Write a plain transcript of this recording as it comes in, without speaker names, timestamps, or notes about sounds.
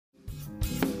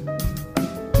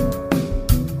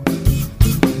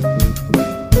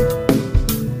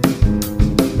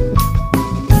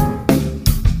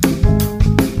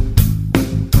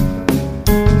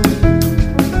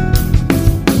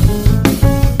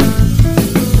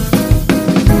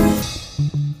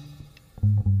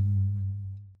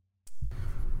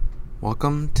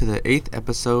Welcome to the 8th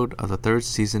episode of the 3rd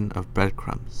season of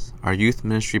Breadcrumbs, our youth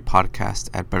ministry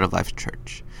podcast at Bread of Life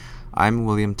Church. I'm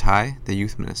William Tai, the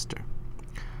youth minister.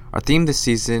 Our theme this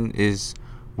season is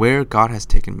Where God Has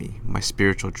Taken Me, My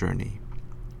Spiritual Journey.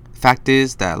 The fact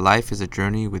is that life is a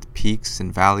journey with peaks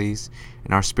and valleys.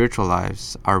 In our spiritual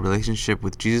lives, our relationship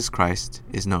with Jesus Christ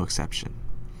is no exception.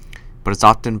 But it's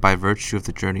often by virtue of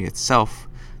the journey itself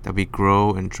that we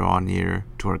grow and draw near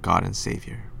to our God and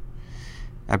Savior.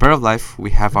 At Bread of Life, we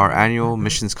have our annual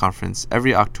missions conference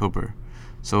every October,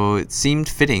 so it seemed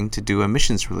fitting to do a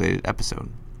missions-related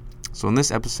episode. So in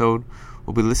this episode,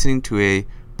 we'll be listening to a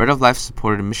Bread of Life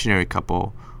supported missionary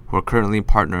couple who are currently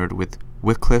partnered with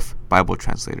Wycliffe Bible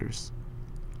Translators.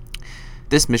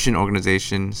 This mission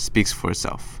organization speaks for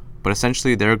itself, but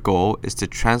essentially their goal is to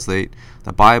translate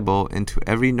the Bible into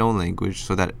every known language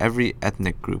so that every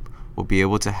ethnic group will be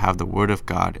able to have the Word of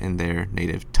God in their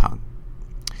native tongue.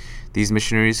 These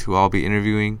missionaries who I'll be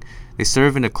interviewing, they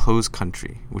serve in a closed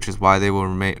country, which is why they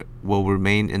will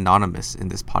remain anonymous in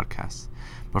this podcast.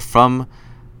 But from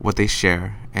what they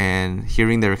share and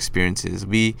hearing their experiences,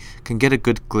 we can get a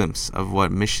good glimpse of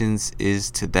what missions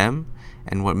is to them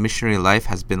and what missionary life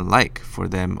has been like for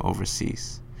them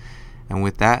overseas. And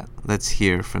with that, let's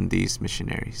hear from these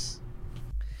missionaries.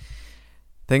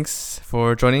 Thanks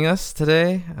for joining us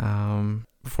today.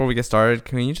 Before we get started,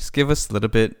 can you just give us a little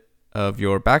bit of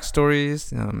your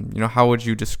backstories? How would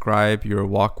you describe your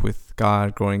walk with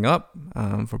God growing up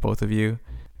for both of you?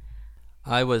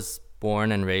 I was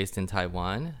born and raised in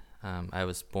Taiwan. I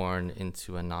was born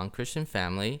into a non-Christian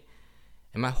family,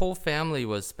 and my whole family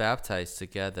was baptized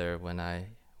together when I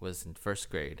was in first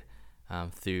grade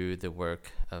through the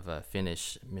work of a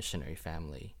Finnish missionary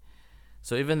family.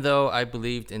 So even though I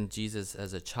believed in Jesus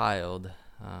as a child,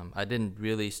 I didn't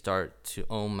really start to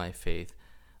own my faith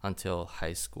until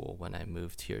high school when I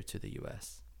moved here to the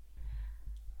U.S.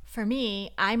 For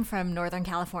me, I'm from Northern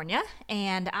California,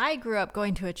 and I grew up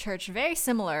going to a church very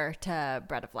similar to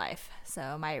Bread of Life.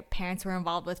 So my parents were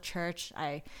involved with church.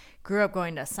 I grew up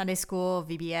going to Sunday school,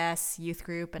 VBS, youth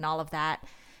group, and all of that.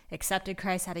 Accepted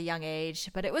Christ at a young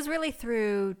age, but it was really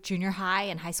through junior high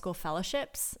and high school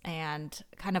fellowships and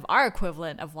kind of our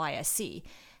equivalent of YSC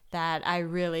that I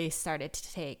really started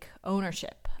to take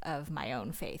ownership of my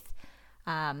own faith.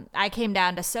 I came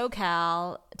down to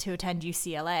SoCal to attend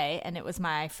UCLA, and it was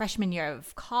my freshman year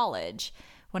of college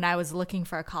when I was looking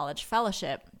for a college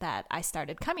fellowship that I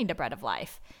started coming to Bread of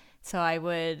Life. So I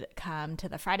would come to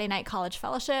the Friday night college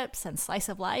fellowships and Slice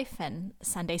of Life and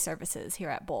Sunday services here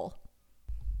at Bowl.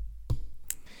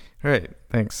 Great,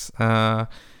 thanks. And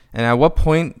at what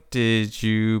point did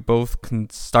you both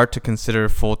start to consider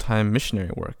full-time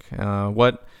missionary work?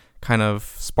 What kind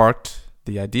of sparked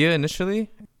the idea initially?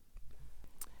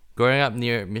 Growing up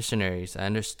near missionaries, I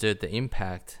understood the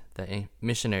impact that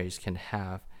missionaries can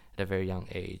have at a very young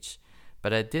age,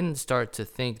 but I didn't start to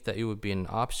think that it would be an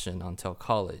option until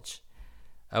college.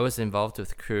 I was involved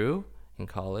with Cru in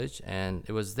college, and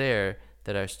it was there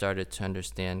that I started to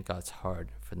understand God's heart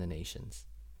for the nations.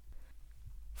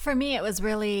 For me, it was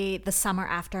really the summer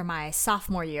after my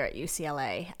sophomore year at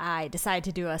UCLA. I decided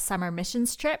to do a summer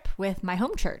missions trip with my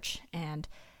home church, and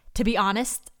to be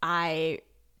honest, I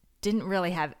didn't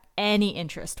really have any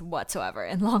interest whatsoever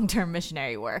in long-term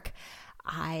missionary work.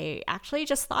 I actually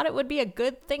just thought it would be a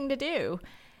good thing to do.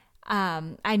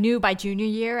 I knew by junior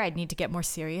year I'd need to get more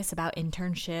serious about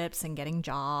internships and getting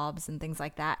jobs and things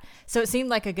like that. So it seemed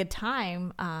like a good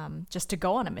time just to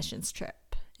go on a missions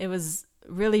trip. It was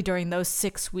really during those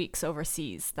 6 weeks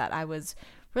overseas that I was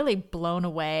really blown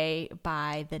away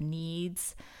by the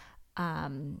needs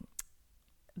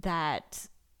that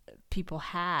people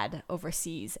had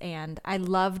overseas. And I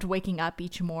loved waking up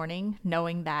each morning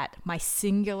knowing that my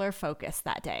singular focus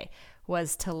that day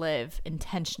was to live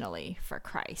intentionally for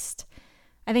Christ.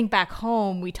 I think back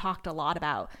home, we talked a lot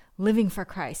about living for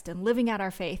Christ and living out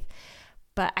our faith.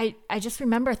 But I just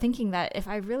remember thinking that if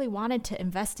I really wanted to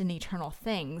invest in eternal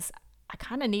things, I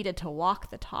kind of needed to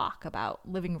walk the talk about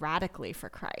living radically for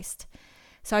Christ.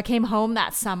 So I came home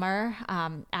that summer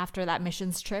after that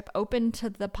missions trip, open to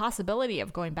the possibility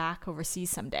of going back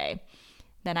overseas someday.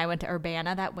 Then I went to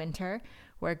Urbana that winter,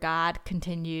 where God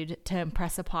continued to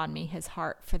impress upon me his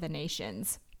heart for the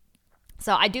nations.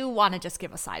 So I do want to just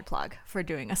give a side plug for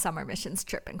doing a summer missions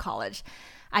trip in college.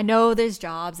 I know there's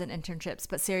jobs and internships,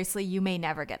 but seriously, you may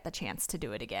never get the chance to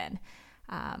do it again.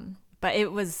 But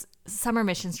summer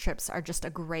missions trips are just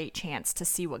a great chance to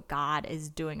see what God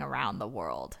is doing around the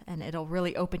world. And it'll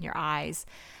really open your eyes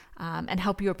and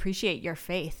help you appreciate your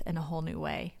faith in a whole new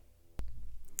way.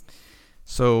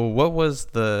 So what was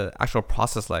the actual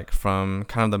process like from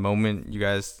kind of the moment you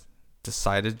guys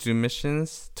decided to do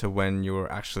missions to when you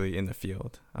were actually in the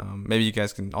field. Maybe you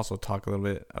guys can also talk a little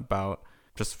bit about,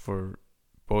 just for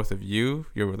both of you,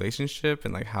 your relationship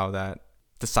and like how that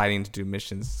deciding to do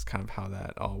missions is kind of how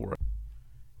that all works.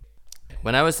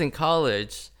 When I was in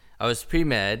college, I was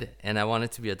pre-med and I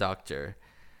wanted to be a doctor.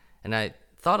 And I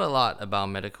thought a lot about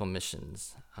medical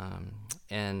missions.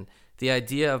 And the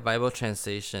idea of Bible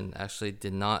translation actually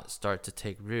did not start to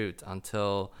take root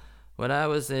until when I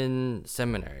was in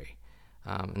seminary.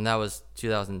 And that was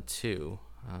 2002.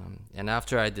 And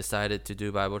after I decided to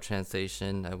do Bible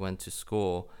translation, I went to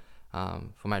school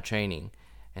for my training.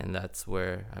 And that's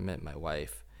where I met my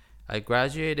wife. I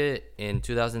graduated in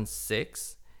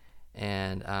 2006,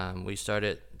 and we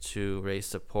started to raise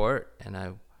support. And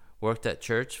I worked at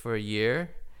church for a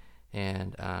year,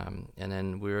 and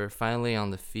then we were finally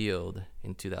on the field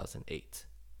in 2008.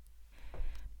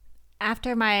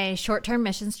 After my short-term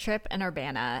missions trip in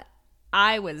Urbana,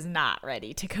 I was not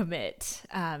ready to commit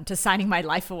to signing my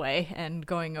life away and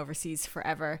going overseas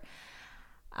forever.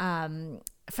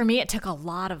 For me, it took a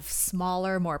lot of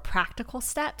smaller, more practical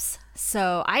steps.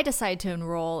 So I decided to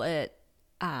enroll at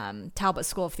Talbot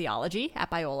School of Theology at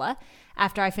Biola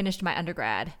after I finished my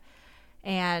undergrad.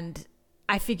 And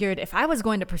I figured if I was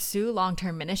going to pursue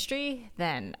long-term ministry,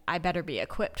 then I better be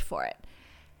equipped for it.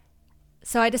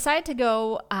 So I decided to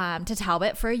go to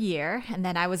Talbot for a year, and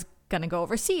then I was going to go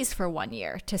overseas for 1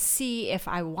 year to see if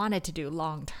I wanted to do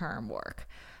long-term work.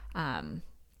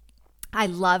 I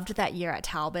loved that year at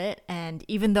Talbot, and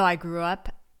even though I grew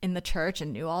up in the church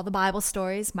and knew all the Bible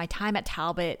stories, my time at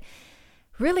Talbot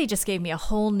really just gave me a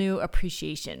whole new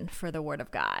appreciation for the Word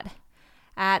of God.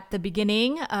 At the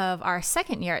beginning of our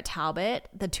second year at Talbot,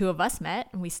 the two of us met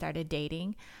and we started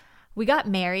dating. We got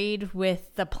married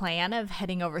with the plan of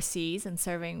heading overseas and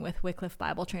serving with Wycliffe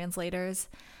Bible translators.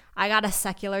 I got a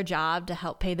secular job to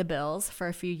help pay the bills for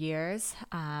a few years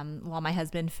while my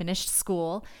husband finished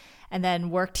school, and then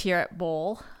worked here at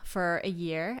Bowl for a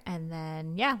year. And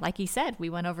then, yeah, like he said, we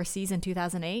went overseas in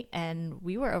 2008, and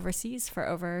we were overseas for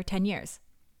over 10 years.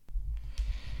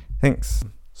 Thanks.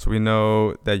 So we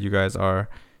know that you guys are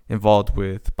involved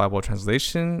with Bible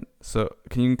translation. So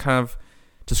can you kind of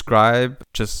describe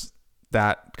just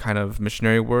that kind of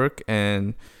missionary work,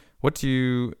 and what do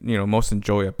you most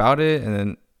enjoy about it, and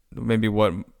then maybe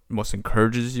what most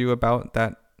encourages you about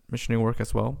that missionary work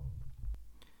as well?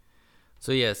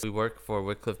 So yes, we work for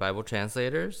Wycliffe Bible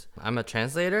Translators. I'm a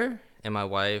translator, and my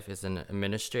wife is an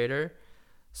administrator.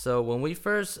 So when we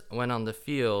first went on the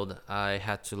field, I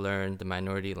had to learn the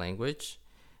minority language,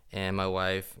 and my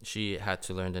wife, she had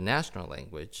to learn the national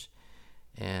language.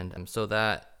 And so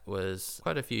that was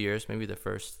quite a few years, maybe the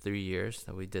first 3 years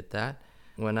that we did that.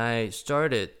 When I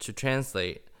started to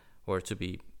translate or to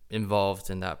be involved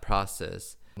in that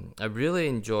process, I really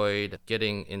enjoyed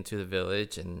getting into the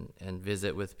village and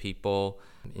visit with people,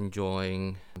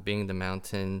 enjoying being in the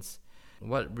mountains.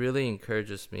 What really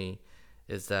encourages me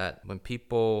is that when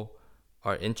people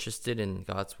are interested in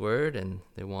God's word and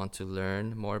they want to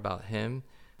learn more about Him,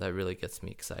 that really gets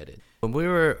me excited. When we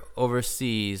were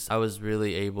overseas, I was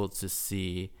really able to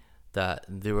see that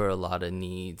there were a lot of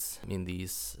needs in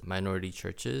these minority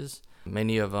churches.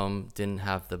 Many of them didn't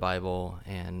have the Bible,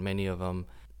 and many of them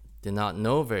did not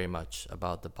know very much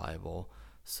about the Bible.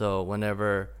 So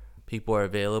whenever people are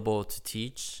available to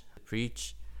teach,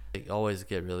 preach, they always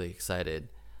get really excited.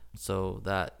 So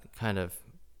that kind of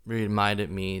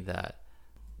reminded me that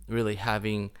really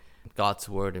having God's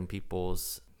word in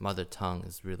people's mother tongue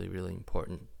is really, really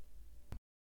important.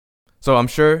 So I'm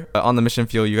sure on the mission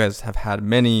field, you guys have had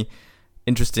many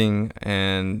interesting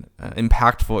and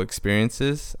impactful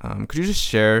experiences. Could you just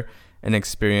share an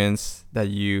experience that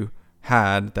you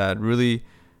had that really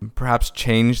perhaps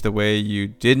changed the way you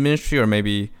did ministry, or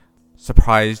maybe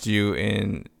surprised you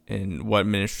in what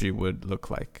ministry would look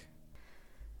like?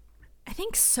 I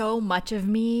think so much of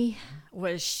me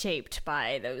was shaped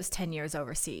by those 10 years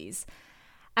overseas.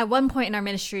 At one point in our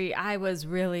ministry, I was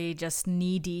really just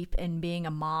knee deep in being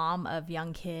a mom of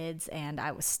young kids, and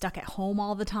I was stuck at home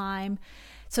all the time.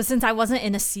 So since I wasn't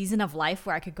in a season of life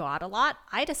where I could go out a lot,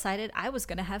 I decided I was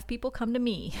going to have people come to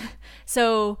me.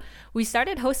 So we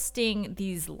started hosting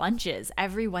these lunches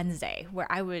every Wednesday where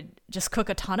I would just cook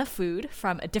a ton of food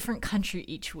from a different country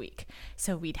each week.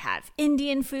 So we'd have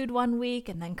Indian food one week,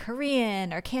 and then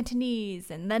Korean or Cantonese,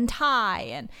 and then Thai.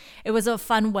 And it was a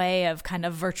fun way of kind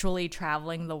of virtually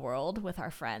traveling the world with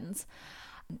our friends.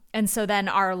 And so then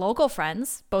our local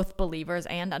friends, both believers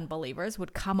and unbelievers,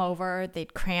 would come over,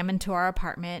 they'd cram into our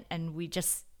apartment, and we'd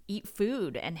just eat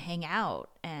food and hang out.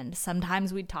 And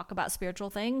sometimes we'd talk about spiritual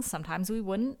things, sometimes we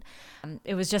wouldn't.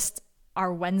 It was just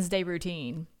our Wednesday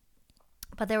routine.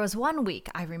 But there was one week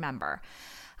I remember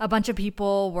a bunch of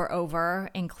people were over,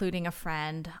 including a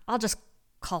friend. I'll just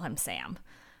call him Sam.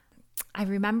 I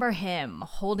remember him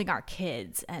holding our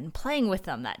kids and playing with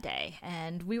them that day,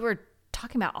 and we were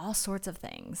talking about all sorts of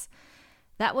things.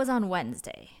 That was on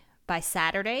Wednesday. By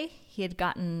Saturday, he had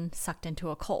gotten sucked into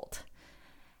a cult.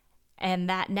 And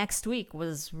that next week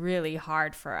was really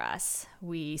hard for us.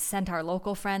 We sent our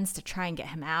local friends to try and get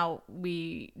him out.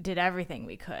 We did everything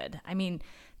we could. I mean,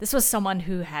 this was someone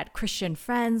who had Christian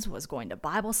friends, was going to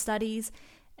Bible studies,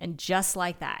 and just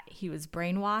like that, he was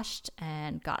brainwashed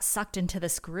and got sucked into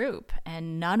this group,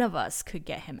 and none of us could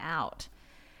get him out.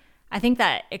 I think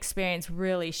that experience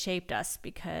really shaped us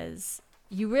because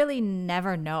you really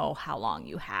never know how long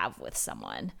you have with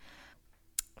someone.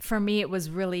 For me, it was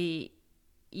really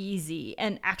easy,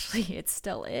 and actually it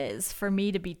still is, for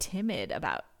me to be timid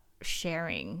about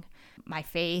sharing my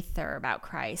faith or about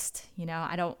Christ. You know,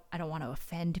 I don't want to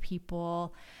offend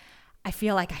people. I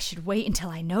feel like I should wait until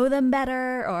I know them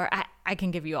better, or I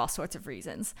can give you all sorts of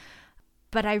reasons.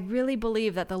 But I really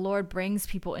believe that the Lord brings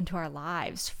people into our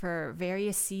lives for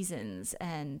various seasons,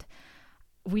 and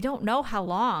we don't know how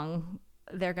long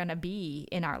they're going to be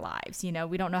in our lives. You know,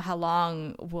 we don't know how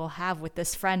long we'll have with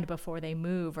this friend before they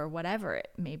move or whatever it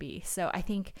may be. So I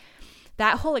think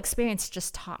that whole experience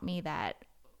just taught me that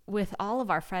with all of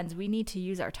our friends, we need to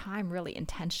use our time really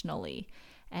intentionally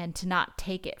and to not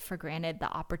take it for granted,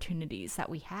 the opportunities that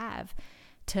we have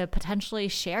to potentially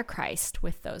share Christ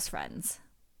with those friends.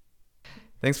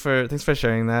 Thanks for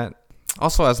sharing that.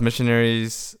 Also, as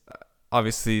missionaries,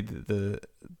 obviously the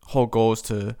whole goal is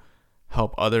to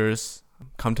help others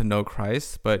come to know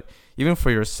Christ. But even for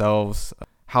yourselves,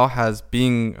 how has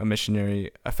being a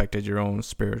missionary affected your own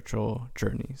spiritual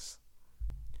journeys?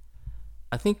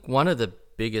 I think one of the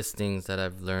biggest things that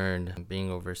I've learned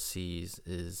being overseas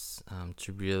is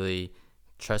to really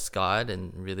trust God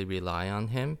and really rely on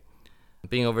Him.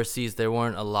 Being overseas, there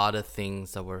weren't a lot of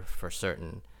things that were for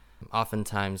certain.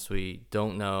 Oftentimes, we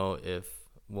don't know if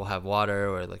we'll have water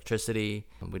or electricity.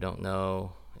 We don't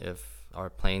know if our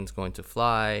plane's going to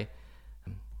fly.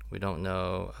 We don't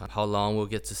know how long we'll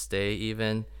get to stay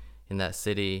even in that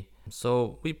city.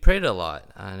 So we prayed a lot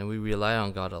and we rely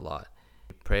on God a lot.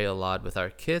 We pray a lot with our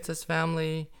kids as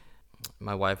family.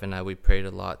 My wife and I, we prayed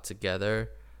a lot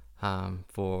together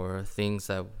for things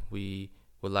that we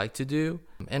would like to do.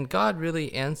 And God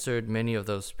really answered many of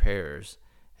those prayers.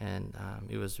 And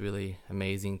it was really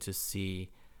amazing to see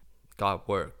God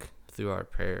work through our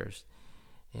prayers.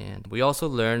 And we also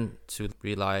learned to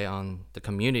rely on the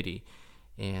community.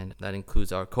 And that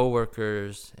includes our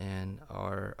coworkers and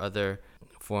our other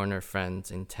foreigner friends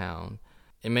in town.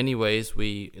 In many ways,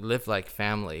 we live like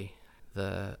family.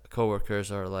 The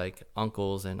coworkers are like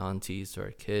uncles and aunties to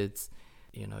our kids.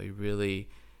 You know, you really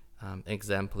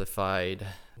exemplified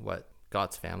what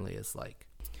God's family is like.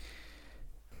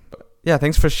 Yeah,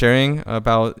 thanks for sharing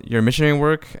about your missionary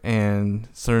work and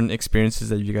certain experiences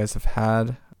that you guys have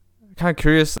had. Kind of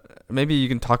curious, maybe you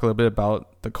can talk a little bit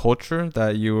about the culture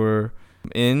that you were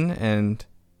in and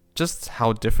just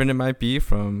how different it might be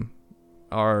from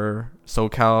our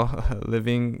SoCal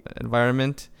living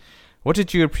environment. What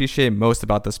did you appreciate most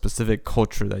about the specific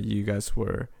culture that you guys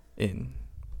were in?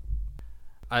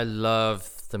 I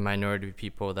loved the minority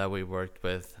people that we worked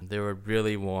with. They were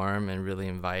really warm and really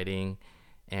inviting.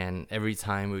 And every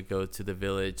time we go to the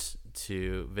village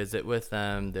to visit with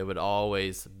them, they would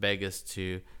always beg us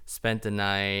to spend the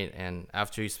night. And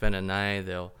after you spend a night,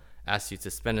 they'll ask you to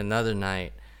spend another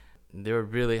night. They were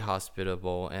really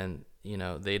hospitable, and you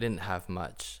know, they didn't have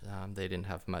much. They didn't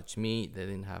have much meat. They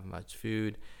didn't have much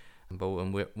food. But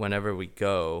whenever we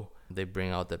go, they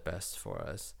bring out the best for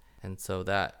us. And so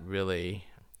that really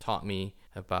taught me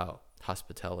about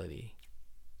hospitality.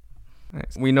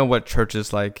 Nice. We know what church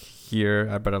is like here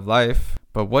at Bread of Life,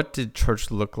 but what did church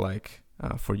look like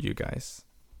for you guys?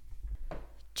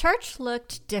 Church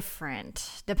looked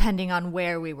different depending on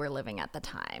where we were living at the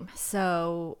time.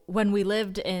 So when we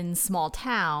lived in small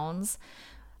towns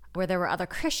where there were other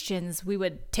Christians, we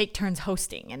would take turns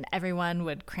hosting, and everyone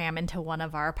would cram into one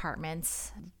of our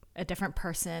apartments. A different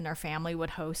person or family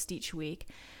would host each week.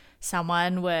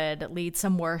 Someone would lead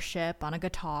some worship on a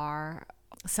guitar.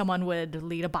 Someone would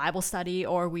lead a Bible study,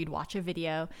 or we'd watch a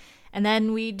video, and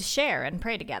then we'd share and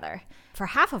pray together. For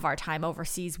half of our time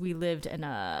overseas, we lived in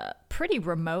a pretty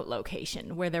remote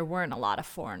location where there weren't a lot of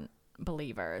foreign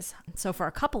believers. So for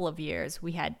a couple of years,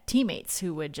 we had teammates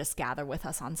who would just gather with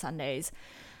us on Sundays.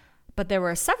 But there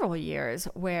were several years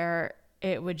where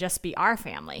it would just be our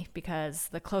family, because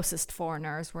the closest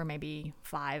foreigners were maybe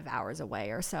 5 hours away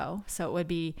or so. So it would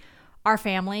be our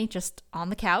family just on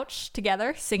the couch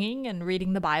together, singing and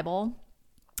reading the Bible.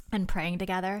 and praying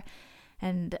together.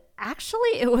 And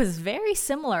actually, it was very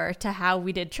similar to how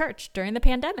we did church during the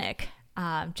pandemic,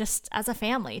 just as a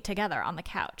family together on the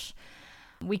couch.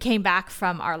 We came back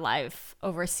from our life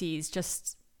overseas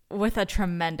just with a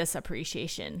tremendous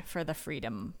appreciation for the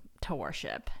freedom to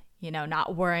worship,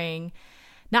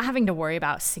 not having to worry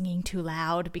about singing too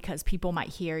loud because people might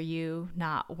hear you,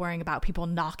 not worrying about people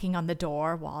knocking on the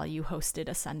door while you hosted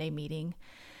a Sunday meeting.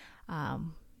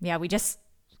 We just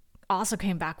also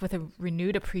came back with a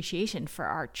renewed appreciation for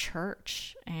our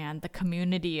church and the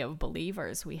community of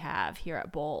believers we have here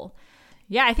at Bowl.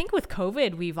 Yeah, I think with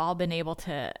COVID, we've all been able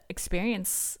to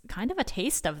experience kind of a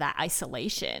taste of that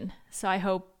isolation. So I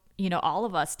hope, all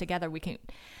of us together, we can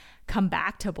come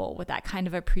back to Bowl with that kind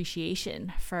of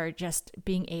appreciation for just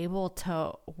being able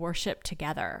to worship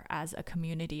together as a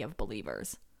community of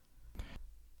believers.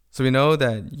 So we know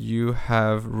that you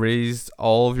have raised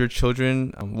all of your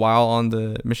children while on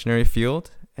the missionary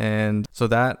field. And so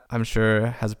that, I'm sure,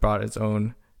 has brought its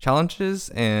own challenges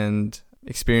and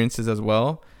experiences as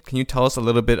well. Can you tell us a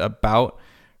little bit about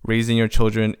raising your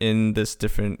children in this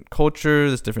different culture,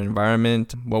 this different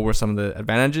environment? What were some of the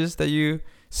advantages that you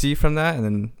see from that? And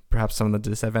then perhaps some of the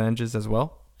disadvantages as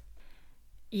well?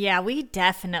 Yeah, we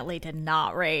definitely did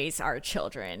not raise our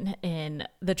children in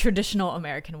the traditional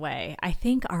American way. I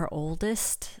think our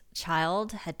oldest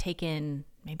child had taken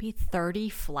maybe 30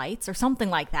 flights or something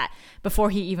like that before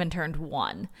he even turned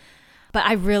 1. But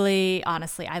I really,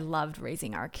 honestly, I loved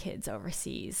raising our kids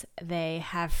overseas. They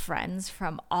have friends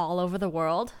from all over the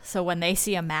world. So when they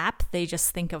see a map, they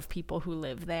just think of people who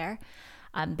live there.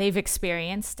 They've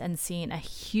experienced and seen a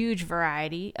huge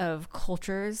variety of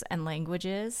cultures and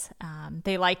languages.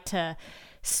 They like to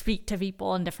speak to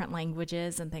people in different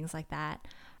languages and things like that.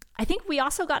 I think we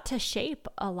also got to shape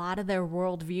a lot of their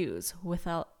worldviews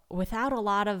without a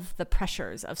lot of the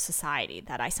pressures of society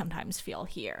that I sometimes feel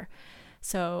here.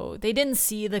 So they didn't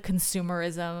see the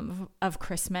consumerism of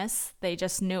Christmas. They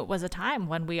just knew it was a time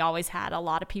when we always had a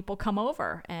lot of people come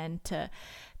over and to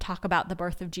talk about the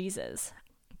birth of Jesus.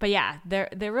 But yeah, there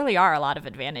really are a lot of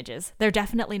advantages. They're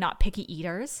definitely not picky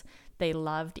eaters. They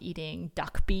loved eating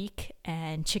duck beak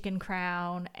and chicken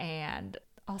crown and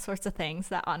all sorts of things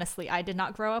that honestly I did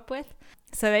not grow up with.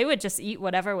 So they would just eat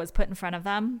whatever was put in front of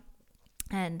them.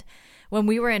 And when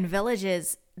we were in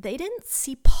villages, they didn't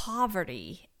see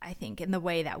poverty, I think, in the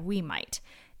way that we might.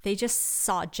 They just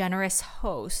saw generous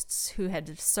hosts who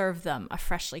had served them a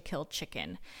freshly killed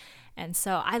chicken. And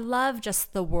so I love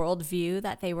just the worldview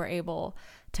that they were able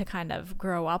to kind of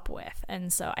grow up with.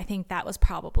 And so I think that was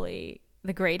probably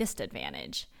the greatest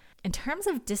advantage. In terms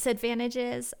of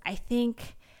disadvantages, I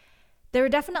think there are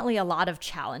definitely a lot of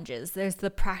challenges. There's the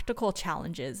practical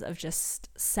challenges of just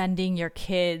sending your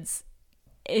kids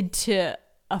into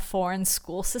a foreign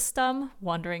school system,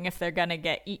 wondering if they're going to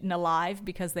get eaten alive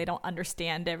because they don't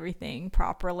understand everything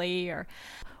properly, or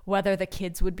whether the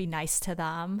kids would be nice to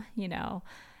them,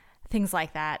 things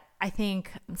like that. I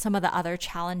think some of the other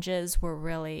challenges were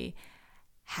really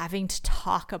having to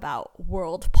talk about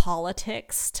world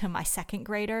politics to my second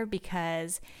grader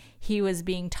because he was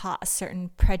being taught a certain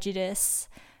prejudice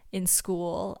in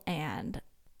school and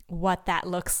what that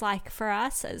looks like for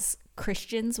us as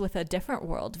Christians with a different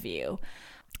worldview.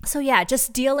 So yeah,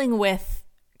 just dealing with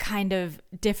kind of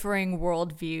differing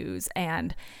worldviews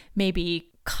and maybe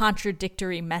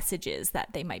contradictory messages that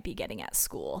they might be getting at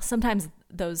school. Sometimes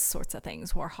those sorts of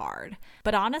things were hard.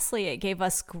 But honestly, it gave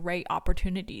us great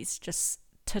opportunities just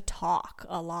to talk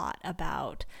a lot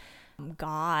about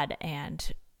God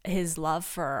and his love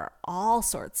for all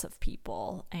sorts of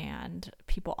people and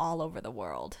people all over the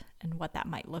world and what that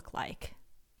might look like.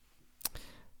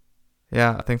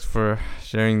 Yeah, thanks for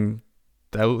sharing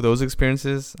those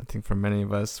experiences. I think for many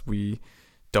of us, we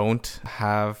don't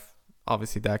have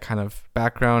obviously that kind of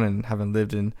background and haven't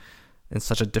lived in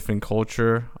such a different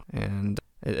culture. And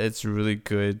it's really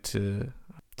good to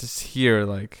just hear,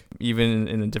 like, even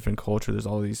in a different culture, there's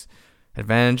all these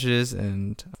advantages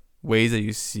and ways that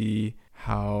you see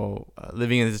how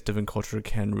living in this different culture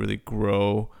can really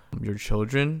grow your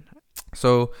children.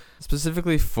 So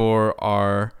specifically for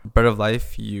our Bread of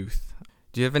Life youth,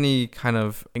 do you have any kind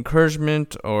of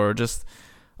encouragement or just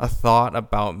a thought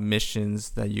about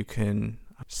missions that you can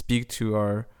speak to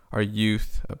our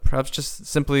youth? Perhaps just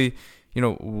simply,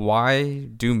 why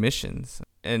do missions?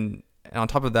 And on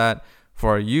top of that,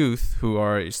 for our youth who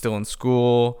are still in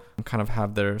school, kind of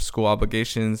have their school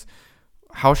obligations,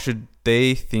 how should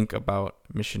they think about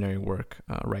missionary work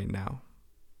right now?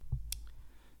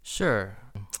 Sure.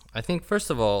 I think, first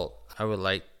of all, I would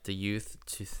like the youth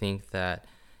to think that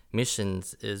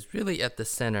missions is really at the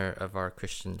center of our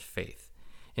Christian faith.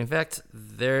 In fact,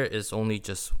 there is only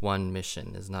just one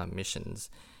mission, is not missions,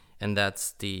 and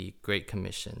that's the Great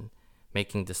Commission,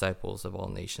 making disciples of all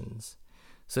nations.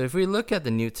 So if we look at the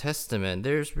New Testament,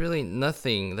 there's really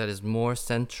nothing that is more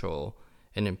central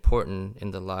and important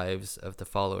in the lives of the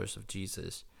followers of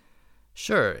Jesus.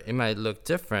 Sure, it might look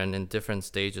different in different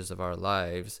stages of our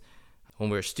lives. When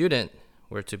we're a student,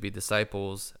 we're to be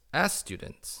disciples as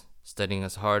students, studying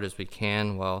as hard as we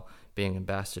can while being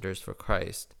ambassadors for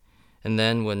Christ. And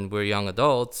then when we're young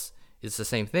adults, it's the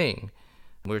same thing.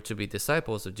 We're to be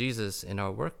disciples of Jesus in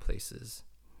our workplaces.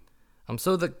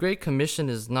 So the Great Commission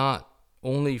is not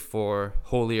only for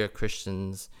holier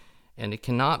Christians, and it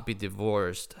cannot be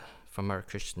divorced from our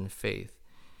Christian faith.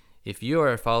 If you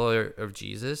are a follower of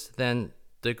Jesus, then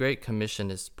the Great Commission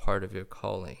is part of your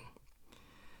calling.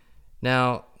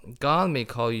 Now, God may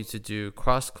call you to do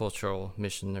cross-cultural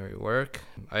missionary work,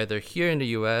 either here in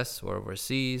the U.S. or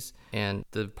overseas, and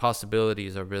the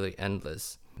possibilities are really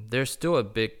endless. There's still a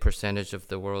big percentage of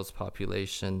the world's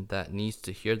population that needs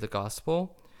to hear the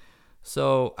gospel.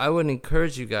 So I would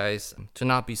encourage you guys to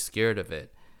not be scared of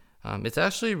it. It's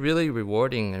actually really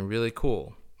rewarding and really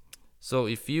cool. So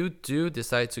if you do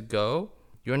decide to go,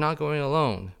 you're not going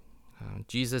alone.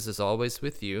 Jesus is always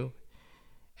with you,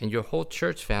 and your whole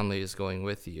church family is going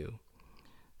with you.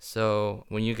 So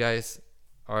when you guys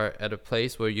are at a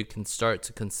place where you can start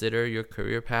to consider your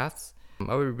career paths,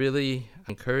 I would really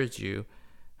encourage you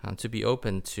to be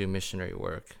open to missionary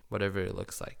work, whatever it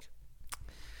looks like.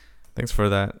 Thanks for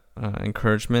that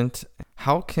encouragement.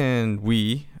 How can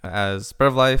we, as Bread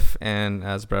of Life and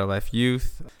as Bread of Life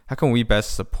Youth, how can we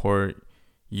best support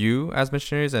you as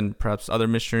missionaries and perhaps other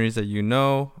missionaries that you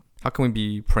know? How can we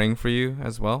be praying for you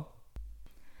as well?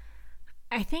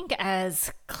 I think,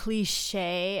 as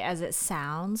cliche as it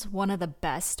sounds, one of the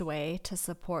best way to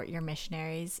support your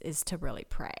missionaries is to really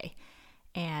pray.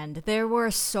 And there were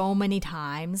so many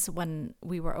times when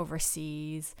we were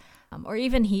overseas or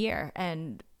even here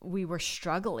and we were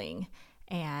struggling.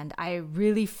 And I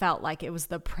really felt like it was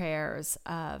the prayers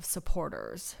of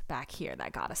supporters back here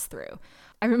that got us through.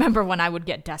 I remember when I would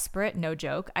get desperate, no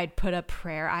joke, I'd put a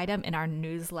prayer item in our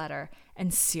newsletter.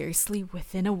 And seriously,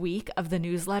 within a week of the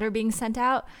newsletter being sent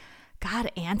out,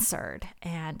 God answered.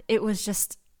 And it was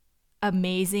just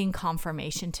amazing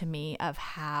confirmation to me of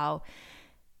how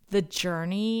the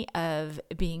journey of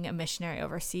being a missionary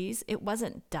overseas, it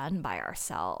wasn't done by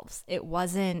ourselves. It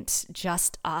wasn't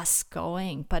just us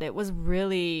going, but it was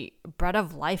really Bread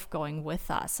of Life going with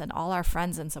us and all our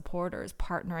friends and supporters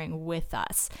partnering with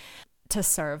us to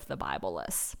serve the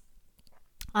Bibleless.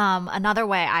 Another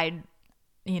way I,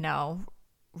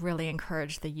 really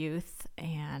encourage the youth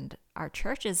and our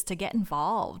churches to get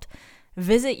involved.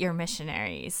 Visit your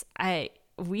missionaries.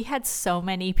 We had so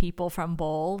many people from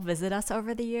Bowl visit us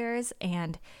over the years,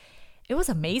 and it was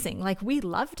amazing. Like, we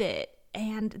loved it,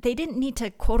 and they didn't need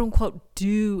to quote unquote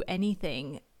do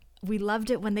anything. We loved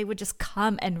it when they would just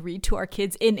come and read to our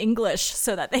kids in English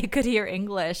so that they could hear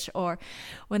English, or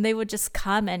when they would just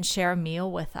come and share a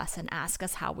meal with us and ask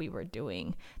us how we were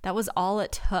doing. That was all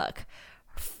it took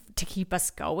to keep us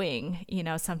going,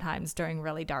 sometimes during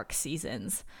really dark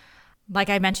seasons. Like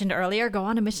I mentioned earlier, go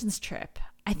on a missions trip.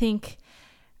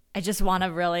 I just want to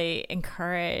really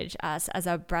encourage us as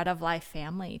a Bread of Life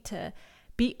family to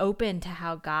be open to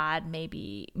how God may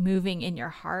be moving in your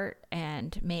heart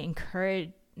and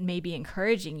may be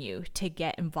encouraging you to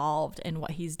get involved in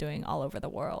what he's doing all over the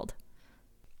world.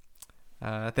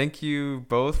 Thank you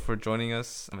both for joining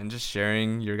us and just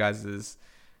sharing your guys'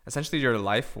 essentially your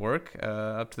life work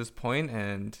up to this point,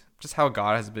 and just how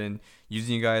God has been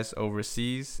using you guys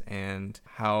overseas, and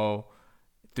how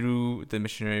through the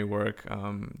missionary work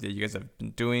that you guys have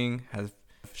been doing has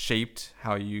shaped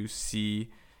how you see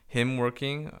him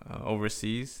working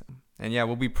overseas. And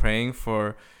we'll be praying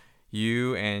for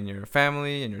you and your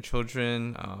family and your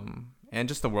children, and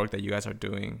just the work that you guys are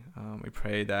doing. We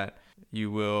pray that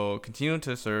you will continue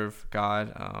to serve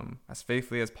God as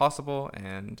faithfully as possible,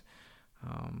 and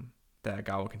that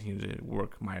God will continue to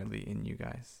work mightily in you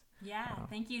guys.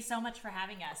 Thank you so much for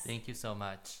having us. Thank you so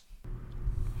much.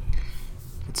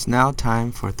 It's now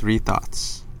time for 3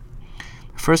 thoughts.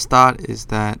 The first thought is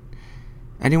that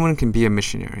anyone can be a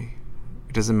missionary.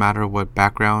 It doesn't matter what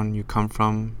background you come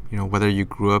from, whether you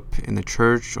grew up in the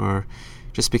church or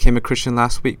just became a Christian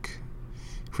last week.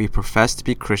 If we profess to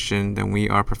be Christian, then we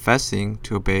are professing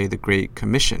to obey the Great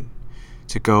Commission,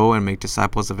 to go and make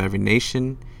disciples of every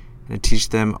nation and to teach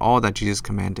them all that Jesus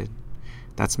commanded.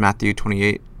 That's Matthew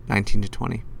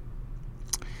 28:19-20.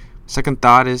 Second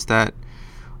thought is that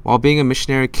while being a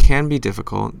missionary can be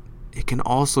difficult, it can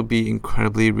also be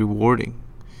incredibly rewarding.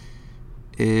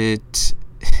 It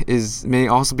may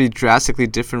also be drastically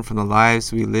different from the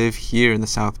lives we live here in the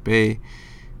South Bay,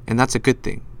 and that's a good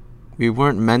thing. We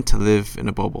weren't meant to live in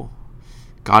a bubble.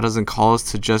 God doesn't call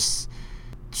us to just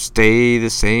stay the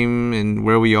same in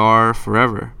where we are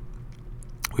forever.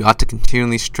 We ought to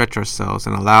continually stretch ourselves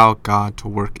and allow God to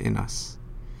work in us.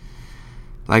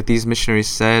 Like these missionaries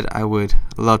said, I would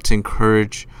love to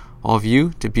encourage all of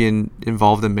you to be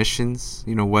involved in missions,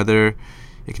 whether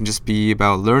it can just be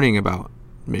about learning about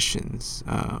missions,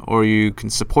 or you can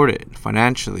support it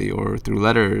financially or through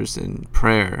letters and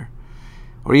prayer,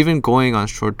 or even going on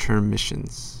short-term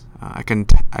missions. I can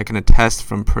attest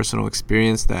from personal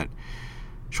experience that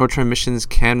short-term missions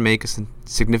can make a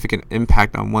significant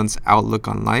impact on one's outlook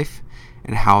on life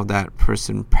and how that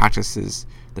person practices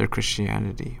their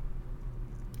Christianity.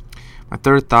 My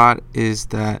third thought is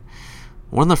that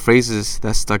one of the phrases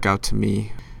that stuck out to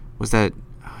me was that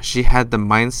she had the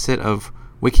mindset of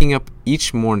waking up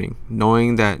each morning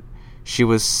knowing that she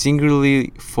was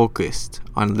singularly focused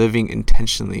on living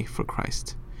intentionally for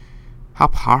Christ. How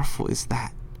powerful is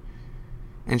that?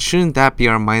 And shouldn't that be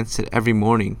our mindset every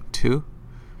morning too?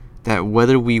 That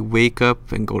whether we wake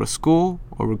up and go to school,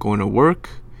 or we're going to work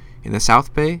in the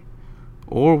South Bay,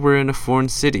 or we're in a foreign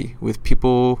city with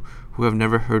people who have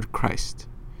never heard Christ,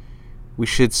 we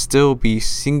should still be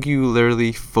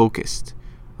singularly focused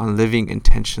on living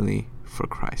intentionally for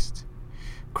Christ.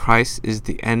 Christ is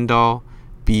the end-all,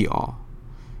 be-all.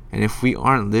 And if we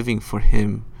aren't living for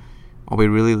Him, are we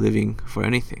really living for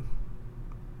anything?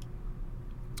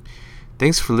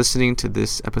 Thanks for listening to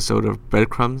this episode of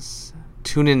Breadcrumbs.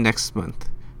 Tune in next month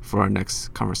for our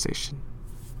next conversation.